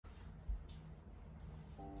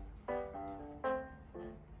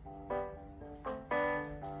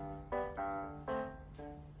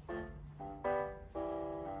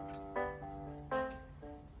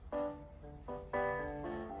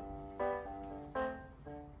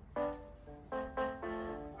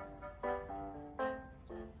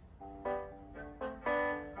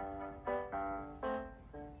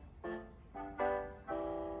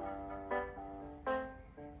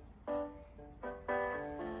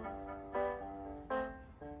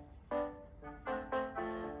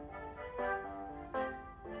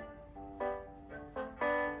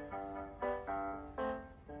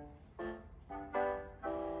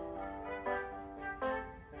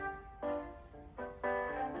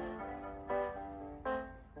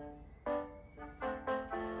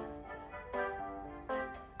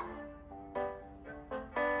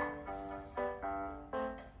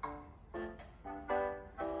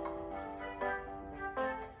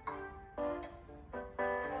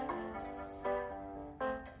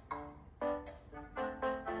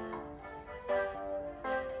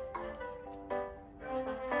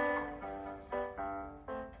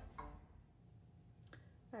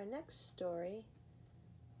next story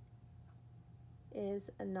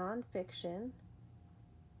is a nonfiction.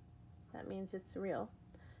 That means it's real.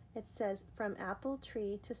 It says, From Apple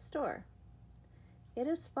Tree to Store. It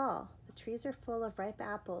is fall. The trees are full of ripe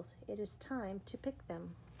apples. It is time to pick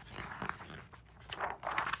them.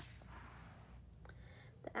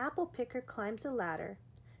 The apple picker climbs a ladder.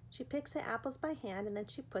 She picks the apples by hand and then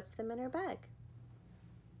she puts them in her bag.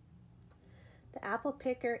 The apple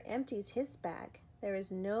picker empties his bag. There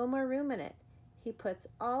is no more room in it. He puts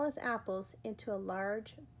all his apples into a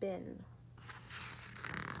large bin.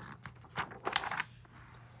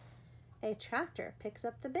 A tractor picks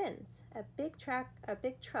up the bins. A big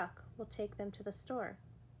truck will take them to the store.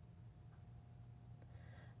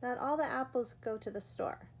 Not all the apples go to the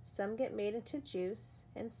store. Some get made into juice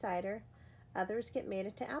and cider. Others get made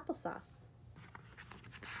into applesauce.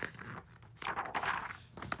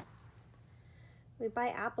 We buy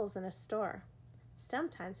apples in a store.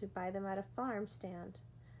 Sometimes we buy them at a farm stand.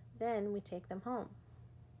 Then we take them home.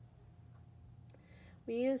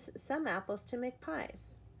 We use some apples to make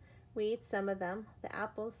pies. We eat some of them. The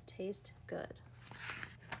apples taste good.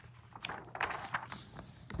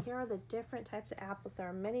 Here are the different types of apples. There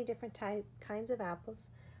are many different kinds of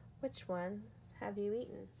apples. Which ones have you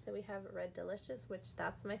eaten? So we have Red Delicious, which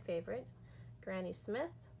that's my favorite. Granny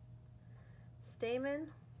Smith, Stamen,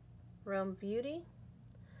 Rome Beauty,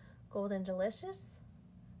 Golden Delicious,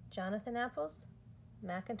 Jonathan apples,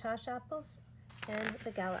 Macintosh apples, and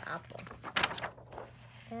the Gala apple.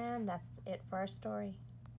 And that's it for our story.